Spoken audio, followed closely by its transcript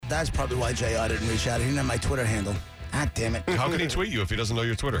That's probably why JR didn't reach out. He didn't have my Twitter handle. God damn it. How can he tweet you if he doesn't know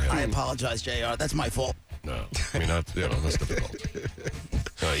your Twitter handle? I apologize, JR. That's my fault. No, I mean, that's difficult.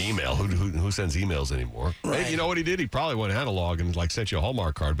 Email. Who sends emails anymore? Right. Hey, you know what he did? He probably went ahead and logged and sent you a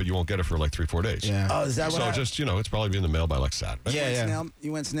Hallmark card, but you won't get it for like 3-4 days. Yeah. Oh, is that what So just, it's probably be in the mail by like Saturday. Yeah.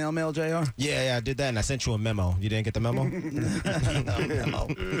 You went snail mail, JR? Yeah, I did that, and I sent you a memo. You didn't get the memo? No.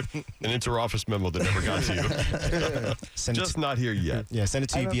 An inter-office memo that never got to you. Just not here yet. Yeah, send it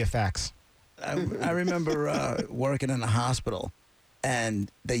to you via fax. I remember working in a hospital, and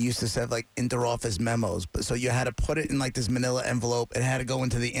they used to send like inter-office memos. But so you had to put it in like this manila envelope. It had to go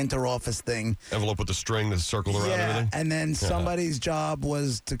into the inter-office thing. Envelope with the string that's circled around everything? And then somebody's job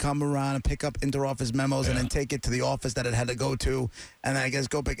was to come around and pick up inter-office memos and then take it to the office that it had to go to. And then I guess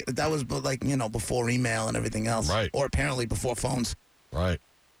go pick it. That was like, before email and everything else. Right. Or apparently before phones. Right.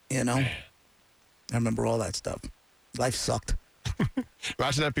 I remember all that stuff. Life sucked.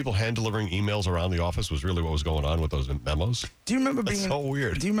 Imagine that people hand delivering emails around the office was really what was going on with those memos. Do you remember That's so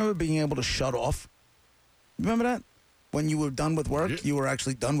weird. Do you remember being able to shut off? Remember that? When you were done with work, you were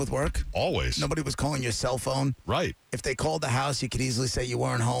actually done with work? Always. Nobody was calling your cell phone. Right. If they called the house, you could easily say you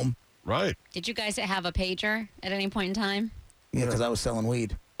weren't home. Right. Did you guys have a pager at any point in time? Yeah, because I was selling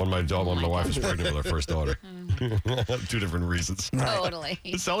weed. When my wife was pregnant with her first daughter. 2 different reasons. Totally.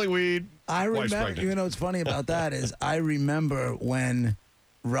 Selling weed. I wife's remember, pregnant. what's funny about that is I remember when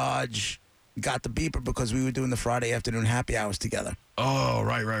Raj got the beeper because we were doing the Friday afternoon happy hours together. Oh,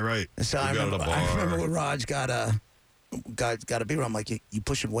 right. So I remember when Raj got a beeper. I'm like, you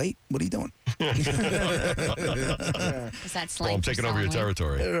pushing weight? What are you doing? Is that slang? Well, I'm taking over your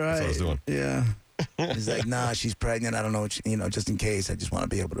territory. Right. That's what I was doing. Yeah. He's like, nah, she's pregnant. I don't know, just in case. I just want to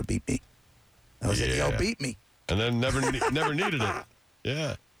be able to beat me. I was like, yo, beat me. And then never needed it.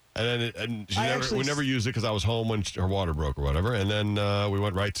 Yeah. And then we never used it because I was home when her water broke or whatever. And then we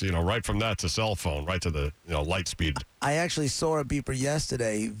went right to, right from that to cell phone, right to the, light speed. I actually saw a beeper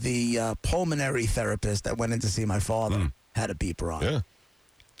yesterday. The pulmonary therapist that went in to see my father had a beeper on. Yeah.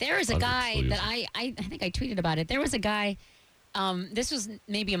 There is a guy that I think I tweeted about it. There was a guy, this was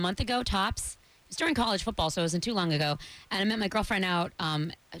maybe a month ago, tops. It was during college football, so it wasn't too long ago. And I met my girlfriend out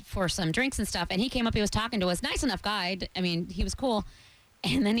for some drinks and stuff. And he came up, he was talking to us. Nice enough guy. I mean, he was cool.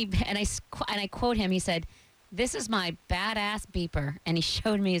 And then I quote him. He said, "This is my badass beeper," and he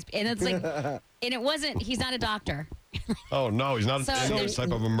showed me his. And it's like, and it wasn't. He's not a doctor. Oh no, he's not any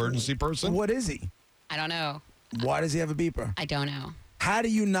type of emergency person. What is he? I don't know. Why does he have a beeper? I don't know. How do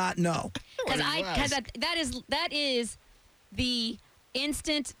you not know? Because that is the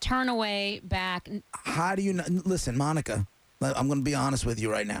instant turn away back. How do you not? Listen, Monica, I'm going to be honest with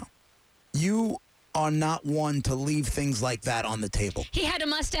you right now. You are not one to leave things like that on the table. He had a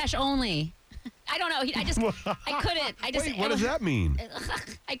mustache only. I don't know. I couldn't. Wait, what does that mean?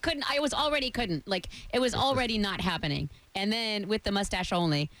 I couldn't. I was already couldn't. Like, it was already not happening. And then with the mustache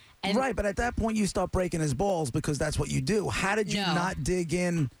only. And right, but at that point you start breaking his balls because that's what you do. How did you not dig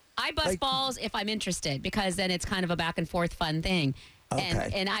in? I bust balls if I'm interested because then it's kind of a back and forth fun thing. Okay.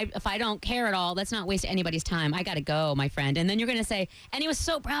 And if I don't care at all, let's not waste anybody's time. I got to go, my friend. And then you're going to say, and he was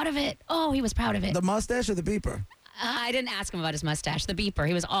so proud of it. Oh, he was proud of it. The mustache or the beeper? I didn't ask him about his mustache. The beeper.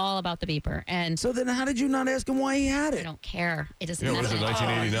 He was all about the beeper. And so then how did you not ask him why he had it? I don't care. It doesn't matter. matter. Was it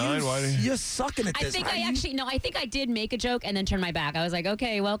 1989? You're sucking at this. I think I did make a joke and then turned my back. I was like,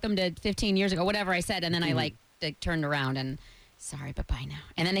 okay, welcome to 15 years ago, whatever I said. And then I turned around and sorry, but bye now.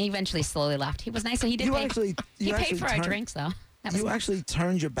 And then he eventually slowly left. He was nice. So he did he paid for our drinks though. You actually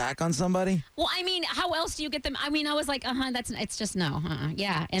turned your back on somebody? Well, I mean, how else do you get them? I mean, I was like, it's just no,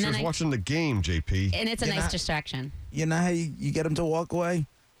 yeah. And she was watching the game, JP. And it's a nice distraction. You know how you get him to walk away?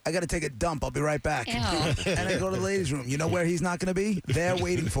 I got to take a dump. I'll be right back. Ew. And I go to the ladies' room. You know where he's not going to be? There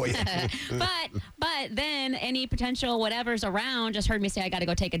waiting for you. But then any potential whatever's around just heard me say I got to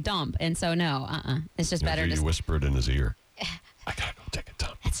go take a dump. And so, no, it's just better. You whispered in his ear. I got to go take a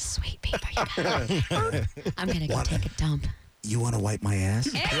dump. That's a sweet paper. I'm going to go take a dump. You want to wipe my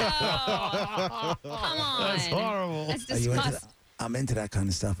ass? Ew. Come on. That's horrible. That's disgusting. I'm into that kind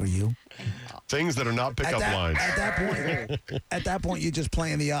of stuff. Are you? Things that are not pickup lines. At that point, you're just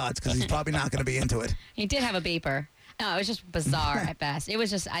playing the odds because he's probably not going to be into it. He did have a beeper. No, it was just bizarre at best. It was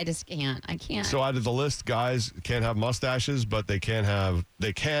just, I can't. So out of the list, guys can't have mustaches, but they can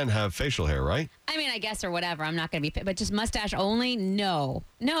have facial hair, right? I mean, I guess or whatever. I'm not going to be, but just mustache only? No.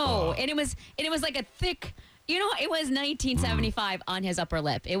 And it was like a thick. It was 1975 on his upper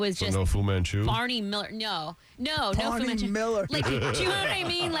lip. It was just no Fu Manchu. Barney Miller. No Fu Manchu. Miller. Like, do you know what I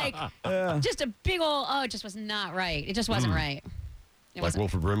mean? Like, just a big old. Oh, it just was not right. It just wasn't right. Like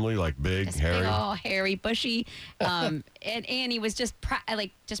Wilford Brimley, like big, hairy. Oh, hairy, bushy. And he was just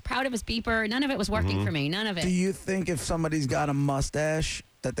proud of his beeper. None of it was working for me. None of it. Do you think if somebody's got a mustache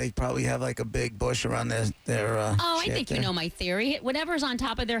that they probably have like a big bush around their I think you know my theory. Whatever's on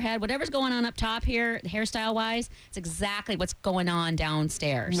top of their head, whatever's going on up top here, hairstyle-wise, it's exactly what's going on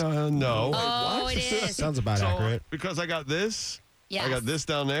downstairs. No. Oh, it is. Sounds about accurate. Because I got this. Yes. I got this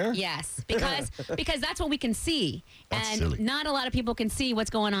down there. Yes, because that's what we can see, That's and silly. not a lot of people can see what's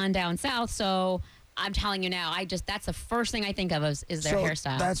going on down south. So I'm telling you now, that's the first thing I think of is their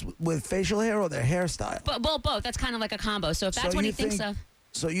hairstyle. That's with facial hair or their hairstyle? But both. That's kind of like a combo. So if that's what he thinks of,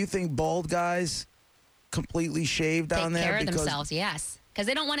 so you think bald guys completely shave down there take care of themselves? Yes, because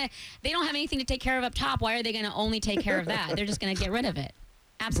they don't want to. They don't have anything to take care of up top. Why are they going to only take care of that? They're just going to get rid of it.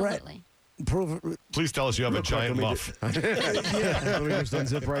 Absolutely. Please tell us you have a giant muff. Let me just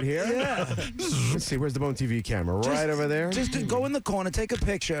unzip right here. Yeah. Let's see. Where's the Bone TV camera? Right over there. Just go in the corner, take a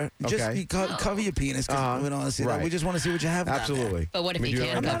picture. Okay. Just cover your penis because we don't want to see that. Right. We just want to see what you have. down there. Absolutely. But what if he do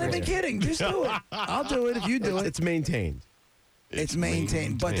can't that I'm right not now. even kidding. Just do it. I'll do it if you do it. It's maintained. It's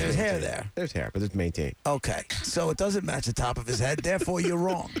maintained, but there's hair there. There's hair, but it's maintained. Okay, so it doesn't match the top of his head. Therefore, you're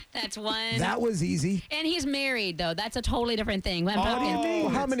wrong. That's one. That was easy. And he's married though. That's a totally different thing. I'm What do you talking-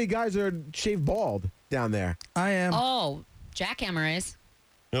 mean? How many guys are shaved bald down there? I am. Oh, Jackhammer is.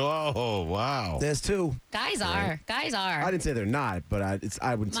 Oh, wow. There's two. Guys are. Guys are. I didn't say they're not, but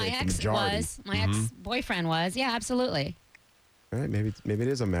I wouldn't My say it's the ex majority. was. My ex-boyfriend was. Yeah, absolutely. All right, maybe it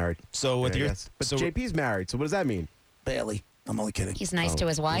is unmarried. So with Yeah, I your guess. But so JP's married, so what does that mean? Barely. I'm only kidding. He's nice to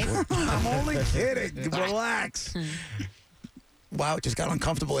his wife. I'm only kidding. Relax. Wow, it just got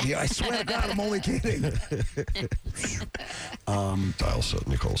uncomfortable in here. I swear to God, I'm only kidding. Dial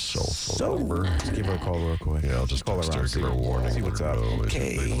Nicole's cell phone number. Just give her a call real quick. Yeah, I'll just call her text her, around, give her a warning. see what's let her up. know it's a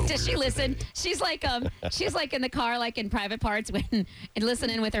Okay. big little Does she weird listen? today. She's like in the car, like in private parts, and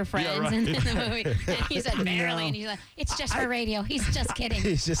listening with her friends right. in the movie. And he said barely, and he's like, "It's just for radio." He's just kidding.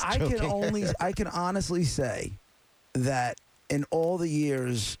 he's just I joking. can honestly say that in all the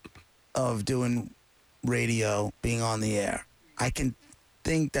years of doing radio, being on the air, I can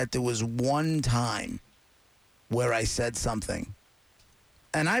think that there was one time where I said something.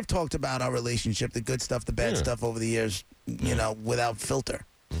 And I've talked about our relationship, the good stuff, the bad stuff over the years, you know, without filter.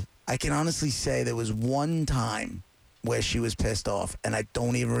 I can honestly say there was one time where she was pissed off, and I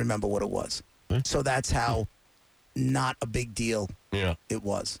don't even remember what it was. So that's how not a big deal Yeah, it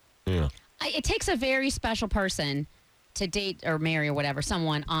was. yeah. It takes a very special person to date or marry or whatever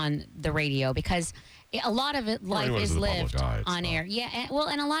someone on the radio, because a lot of it life anyone is who's in the lived public eye, it's on tough. air. Yeah,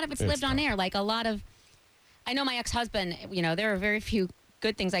 and a lot of it's lived on tough. air. Like a lot of, I know my ex-husband. You know, there are very few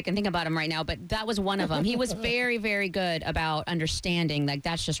good things I can think about him right now, but that was one of them. He was very, very good about understanding like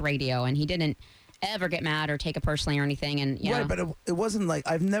that's just radio, and he didn't ever get mad or take it personally or anything. And you know. Right, but it wasn't like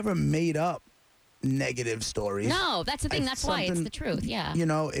I've never made up negative stories. No, that's the thing. It's That's why it's something- the truth. Yeah. You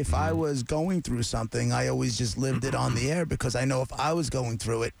know, if I was going through something, I always just lived it on the air because I know if I was going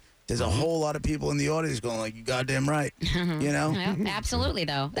through it, there's a whole lot of people in the audience going like, "You goddamn right," you know. Yeah, absolutely,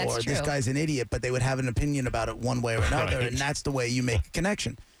 though. That's or true. this guy's an idiot, but they would have an opinion about it one way or another, Right. and that's the way you make a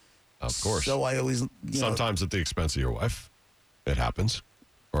connection. Of course. So I always, Sometimes at the expense of your wife. It happens.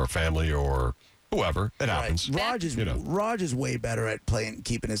 Or family or whoever. It happens. Raj is You know. Raj is way better at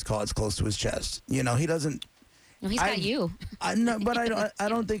keeping his cards close to his chest. You know, he doesn't. Well, he's got you. I know, but I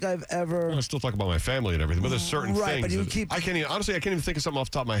don't think I've ever. I still talk about my family and everything, but there's certain Right, things but you that keep- I can't even think of something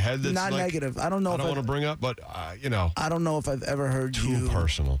off the top of my head that's Not like, negative. I don't know I if don't I've- want to bring up, but you know, I don't know if I've ever heard too you.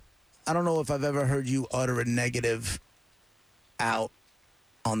 personal. I don't know if I've ever heard you utter a negative out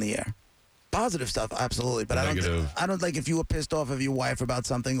on the air. Positive stuff, absolutely, but Negative. I don't like if you were pissed off of your wife about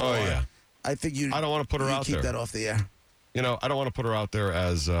something. Oh, or yeah. I think you. I don't want to put her you out keep there. that off the air. You know, I don't want to put her out there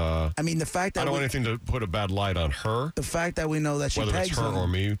as. I mean, the fact that I don't want anything to put a bad light on her, the fact that we know that she whether pegs it's her him, or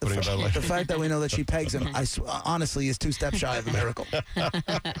me putting a bad light. the fact that we know that she pegs him, honestly, is two steps shy of a miracle. You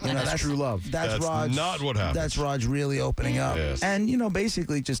know, that's true love. That's That's Raj. not what happens. That's Raj really opening up, Yes. and you know,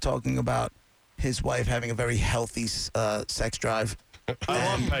 basically just talking about his wife having a very healthy sex drive. I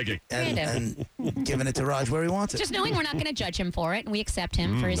love pegging. And giving it to Raj where he wants it. Just knowing we're not going to judge him for it, and we accept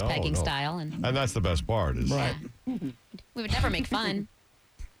him for his no, pegging no. style, and And that's the best part. Is Right. we would never make fun.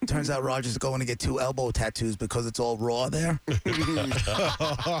 Turns out Raj is going to get 2 elbow tattoos because it's all raw there.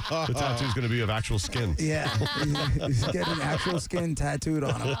 the tattoo's going to be of actual skin. Yeah. He's getting actual skin tattooed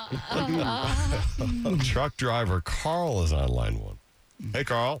on him. Truck driver Carl is on line 1. Hey,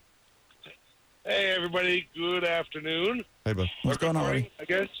 Carl. Hey, everybody. Good afternoon. Hey, bud. What's going on, Morning,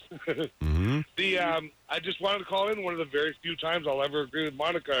 buddy? I guess. I just wanted to call in. One of the very few times I'll ever agree with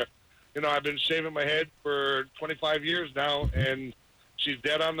Monica. You know, I've been shaving my head for 25 years now, and she's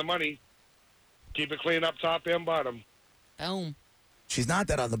dead on the money. Keep it clean up top and bottom. Boom. She's not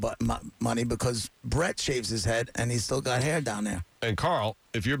that on the money because Brett shaves his head and he's still got hair down there. And Carl,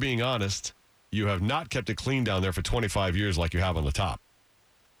 if you're being honest, you have not kept it clean down there for 25 years like you have on the top.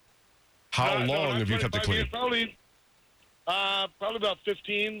 How long have you kept it clean? Probably about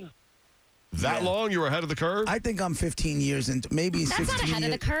 15. That long? You were ahead of the curve? I think I'm 15 years into maybe That's 16 not ahead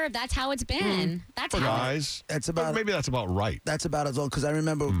years. of the curve. That's how it's been. That's For how guys? That's about Maybe that's about right. That's about as old because I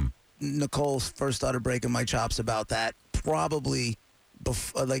remember Nicole first started breaking my chops about that probably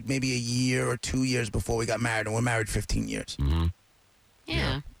like maybe a year or 2 years before we got married, and we're married 15 years. Mm-hmm.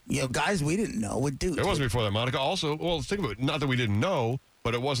 Yeah. You know, guys we didn't know would do. It wasn't before that, Monica. Also, well, think of it. Not that we didn't know,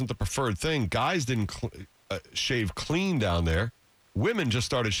 but it wasn't the preferred thing. Guys didn't shave clean down there. Women just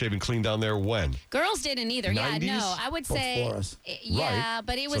started shaving clean down there when? Girls didn't either. 90s? Yeah, no. I would say. Before us. Yeah, Right.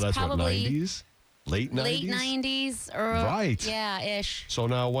 but it So was that's probably what, 90s? Late 90s? late 90s or Right. Yeah, ish. So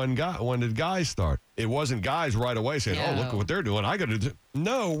now when did guys start? It wasn't guys right away saying, oh, look at No. what they're doing. I got to do.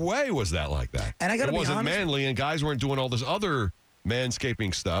 No way was that like that. And I gotta it be wasn't honest- manly, and guys weren't doing all this other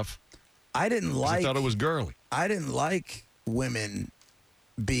manscaping stuff. I didn't 'Cause like. I thought it was girly. I didn't like women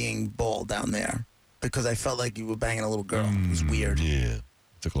being bald down there because I felt like you were banging a little girl. It was weird. Yeah.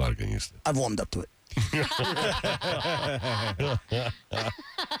 Took a lot of getting used to. I've warmed up to it.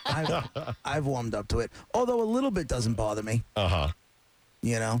 I've warmed up to it. Although a little bit doesn't bother me. Uh-huh.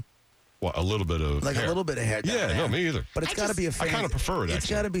 You know, What, a little bit of like hair. a little bit of hair down Yeah, there. no, me either. But it's I got to just- be a I fancy. kind of prefer it, It's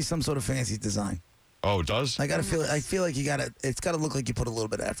actually. got to be some sort of fancy design. Oh, it does? I gotta feel. I feel like you gotta. It's gotta look like you put a little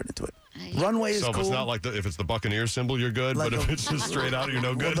bit of effort into it. Runway is So if cool. it's not like if it's the Buccaneer symbol, you're good. Like but if a- it's just straight out, you're no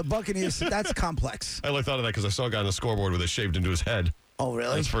well, good. the Buccaneers. That's complex. I only thought of that because I saw a guy on the scoreboard with it shaved into his head. Oh,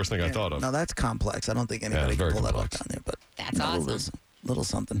 really? That's the first thing I thought of. No, that's complex. I don't think anybody it's can very pull that off complex. down there. But That's no, awesome. Little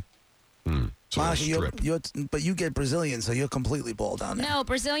something. So Monica, strip. but you get Brazilian, so you're completely bald down there. No,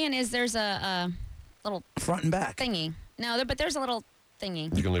 Brazilian is there's a little Front and back. thingy. No, but there's a little thingy.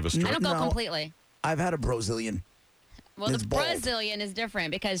 You can leave a I strip. don't go No. completely. I've had a Brazilian. Well, It's the bald. Brazilian is different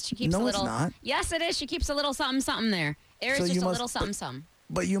because she keeps No, a it's little. not. Yes, it is. She keeps a little something, something there. There's So just you a must- little something, something.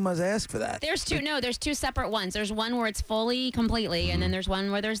 But you must ask for that. There's two. No, there's two separate ones. There's one where it's fully, completely, and then there's one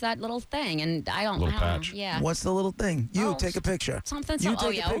where there's that little thing. And I don't. Little I don't know. patch. Yeah. What's the little thing? You Oh, take a picture. something, You so- oh,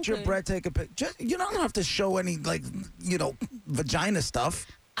 take yeah, a picture. okay. Brett take a picture. You don't have to show any vagina stuff.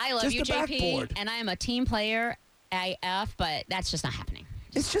 I love just you, the JP, backboard. and I am a team player, AF, but that's just not happening.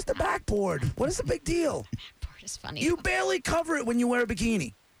 It's just a backboard. What is the big deal? Backboard is funny. You barely cover it when you wear a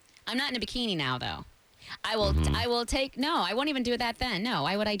bikini. I'm not in a bikini now, though. I will. Mm-hmm. I will take. No, I won't even do that then. No,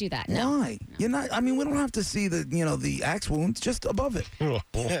 why would I do that? No. Why? You're not. I mean, we don't have to see the axe wounds. Just above it.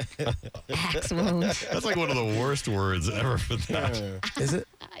 Axe wound. That's like one of the worst words ever for that. Is it?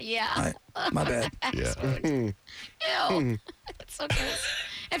 Yeah. My bad. Yeah. Ew. It's so gross.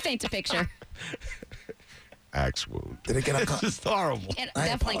 If ain't a picture, Axe wound. Did it get It's uncomfortable? just horrible. it I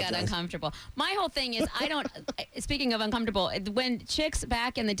definitely got apologize. uncomfortable. My whole thing is, I don't. Speaking of uncomfortable, when chicks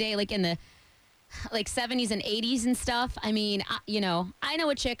back in the day, like in the 70s and 80s and stuff. I mean, I know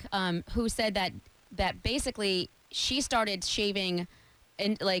a chick who said that basically she started shaving.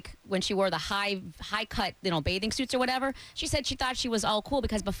 And like when she wore the high cut, bathing suits or whatever, she said she thought she was all cool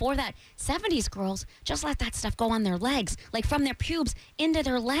because before that, 70s girls just let that stuff go on their legs, like from their pubes into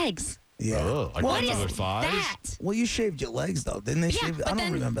their legs. Yeah. Oh, like What under is their thighs? that? Well, you shaved your legs though, didn't they? Yeah, I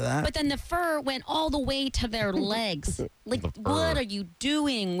don't remember that. But then the fur went all the way to their legs. Like, The fur. what are you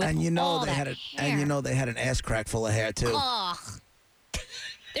doing with and all they that had hair? they had an ass crack full of hair too. Ugh.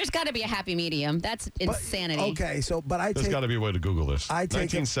 There's got to be a happy medium. That's But- insanity. Okay, but I There's take got to be a way to Google this. I take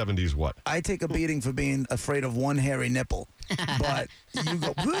 1970s what? I take a beating for being afraid of one hairy nipple, but you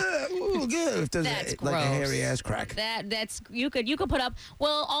go ooh, good if there's That's like a gross. hairy ass crack. That's you could put up.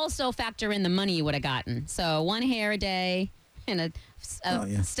 Well, also factor in the money you would have gotten. So one hair a day and a Oh,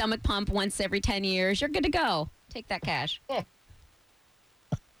 yeah. stomach pump once every 10 years. You're good to go. Take that cash. What?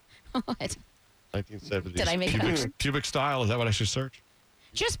 1970s. Did I make it up? Pubic style, is that what I should search?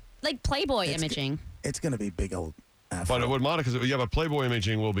 Just like Playboy It's imaging. It's gonna be big old. Afro. But what Monica's, yeah, but Playboy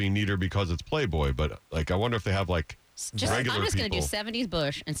imaging will be neater because it's Playboy. But like, I wonder if they have like Just, regular I'm just going to do people. 70s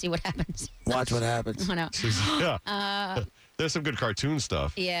Bush and see what happens. Watch what happens. Oh, no. yeah. There's some good cartoon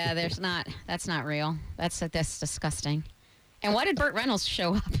stuff. Yeah, there's not. That's not real. That's disgusting. And why did Burt Reynolds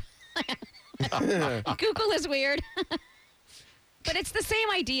show up? Google is weird. But it's the same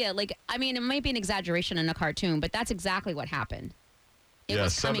idea. Like, I mean, it might be an exaggeration in a cartoon, but that's exactly what happened. It Yeah,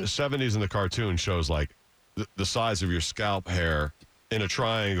 was coming. 70s in the cartoon shows like the size of your scalp hair in a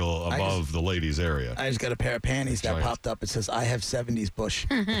triangle above the ladies' area. I just got a pair of panties that Giant. popped up. It says, "I have 70s bush."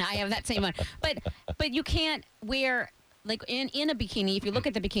 I have that same one. But you can't wear like in a bikini, if you look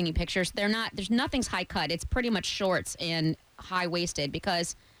at the bikini pictures, nothing's high cut. It's pretty much shorts and high waisted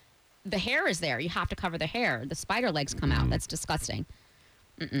because the hair is there. You have to cover the hair. The spider legs come out. That's disgusting.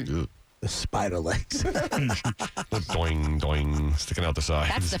 The spider legs. Doing, doing, sticking out the side.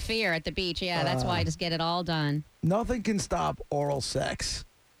 That's the fear at the beach. Yeah, that's why I just get it all done. Nothing can stop oral sex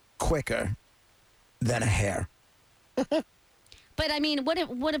quicker than a hair. But I mean, what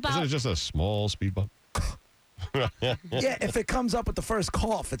Isn't about? it just a small speed bump? Yeah, if it comes up with the first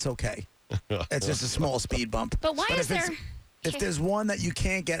cough, it's okay. It's just a small speed bump. But why is there? If there's one that you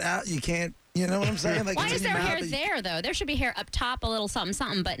can't get out, you can't. You know what I'm saying? Like, Why it's is in your there mouth hair that you- there though? There should be hair up top, a little something,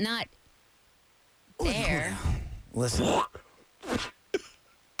 something, but not there. Listen,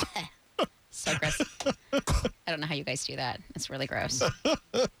 So gross. I don't know how you guys do that. It's really gross.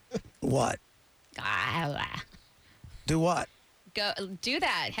 what? Ah, Do what? Go do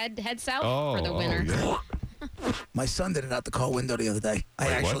that. Head south Oh, for the winter. yeah. My son did it out the car window the other day.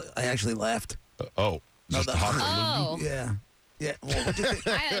 Wait, what? I actually laughed. Oh, just the- hot. Oh, Yeah. Yeah. Well, what'd you think?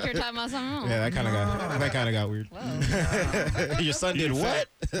 I thought you were talking about something else. Yeah, that kind of got weird. Whoa. Your son did what?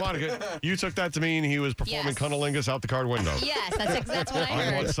 Monica, you took that to mean he was performing Yes. cunnilingus out the car window. Yes, that's what I I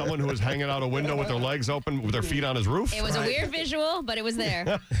want heard. someone who was hanging out a window with their legs open, with their feet on his roof. It was a weird visual, but it was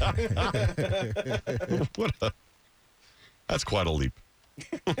there. That's quite a leap.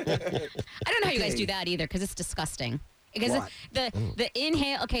 I don't know how you guys do that either because it's disgusting. Because What? the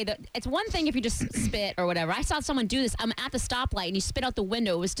inhale, okay, it's one thing if you just spit or whatever. I saw someone do this. I'm at the stoplight and you spit out the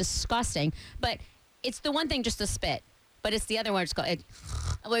window. It was disgusting. But it's the one thing just to spit. But it's the other one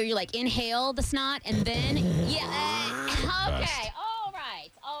where you like inhale the snot and then, okay, all right,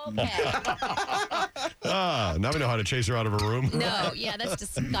 okay. Now we know how to chase her out of her room. No, yeah, that's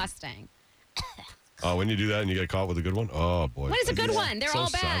disgusting. Oh, when you do that and you get caught with a good one? Oh, boy. What is a good one? They're So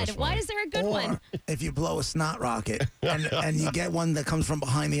all bad. satisfying. Why is there a good Or one? if you blow a snot rocket and you get one that comes from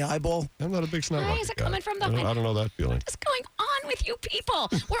behind the eyeball. I'm not a big snot Why rocket is it guy. coming from I behind? don't know that feeling. What's going on with you people?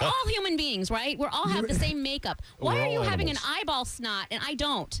 We're all human beings, right? We all have the same makeup. Why We're are you all having an animals. eyeball snot and I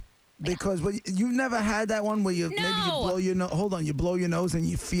don't? Because you've never had that one where maybe you No. blow your nose. Hold on, you blow your nose and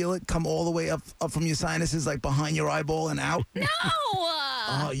you feel it come all the way up from your sinuses, like behind your eyeball and out. No.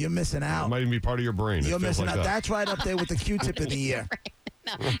 Oh, you're missing It out. might even be part of your brain. You're It feels missing like out. that. That's right up there with the Q-tip in the ear.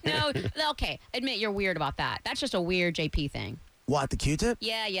 No. Okay. Admit you're weird about that. That's just a weird JP thing. What, the Q-tip?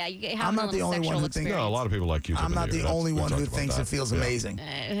 Yeah. You have I'm a not the little only one sexual who thinks- experience. No, a lot of people like Q-tip I'm in not the the ear. only We've one talked who about thinks that. it feels Yeah. amazing.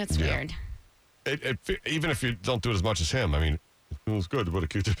 That's Yeah. weird. Even if you don't do it as much as him, I mean, it feels good to put a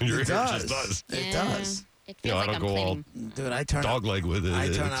Q-tip in your ear. It It does. just does. It Yeah. does. It You know, feels I like don't I'm go all cleaning. Dude, I turn dog leg with it. I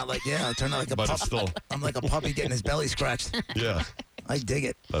turn out like a But pup. it's still, I'm like a puppy getting his belly scratched. yeah, I dig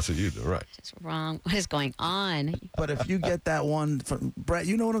it. that's what you do, right? What's wrong? What is going on? But if you get that one from Brett,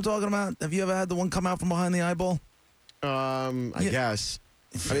 you know what I'm talking about? Have you ever had the one come out from behind the eyeball? I Yeah. guess.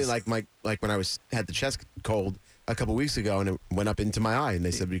 I mean, like when I had the chest cold a couple weeks ago, and it went up into my eye, and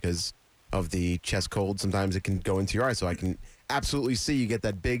they said because of the chest cold, sometimes it can go into your eye. So I can absolutely see you get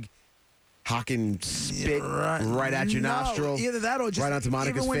that big hocking spit right at your No, nostril, Either that or just right onto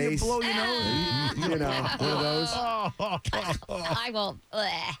Monica's even when face. you blow your nose. You know, one of those. I will.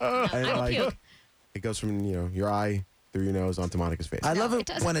 I And, will like, puke. it goes from your eye through your nose onto Monica's face. I No, love it it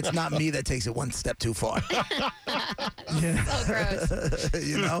doesn't. when it's not me that takes it one step too far. Yeah. So gross.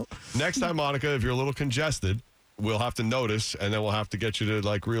 You know? Next time, Monica, if you're a little congested, we'll have to notice, and then we'll have to get you to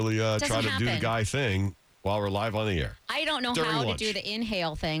like really try to Doesn't do the happen. guy thing while we're live on the air. I don't know During how lunch. to do the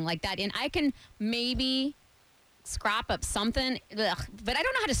inhale thing like that. And I can maybe scrap up something, but I don't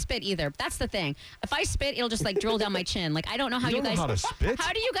know how to spit either. That's the thing. If I spit, it'll just like drill down my chin. Like I don't know how You you don't know guys. how to spit?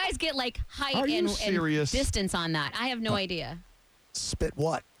 How do you guys get like height Are you and serious? distance on that? I have no idea. Spit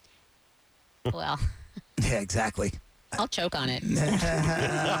what? Well, Yeah, exactly. I'll choke on it.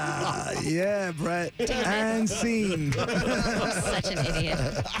 Yeah, Brett. And scene. I'm such an idiot.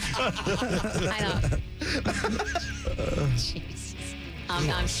 I don't. Jesus.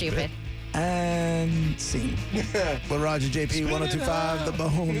 I'm stupid. And scene. With Roger JP 1025, The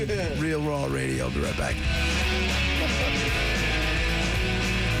Bone, Real Raw Radio. I'll be right back.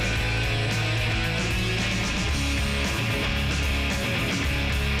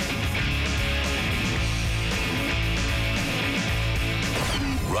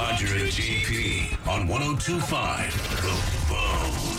 Roger and JP on 1025 The Bone.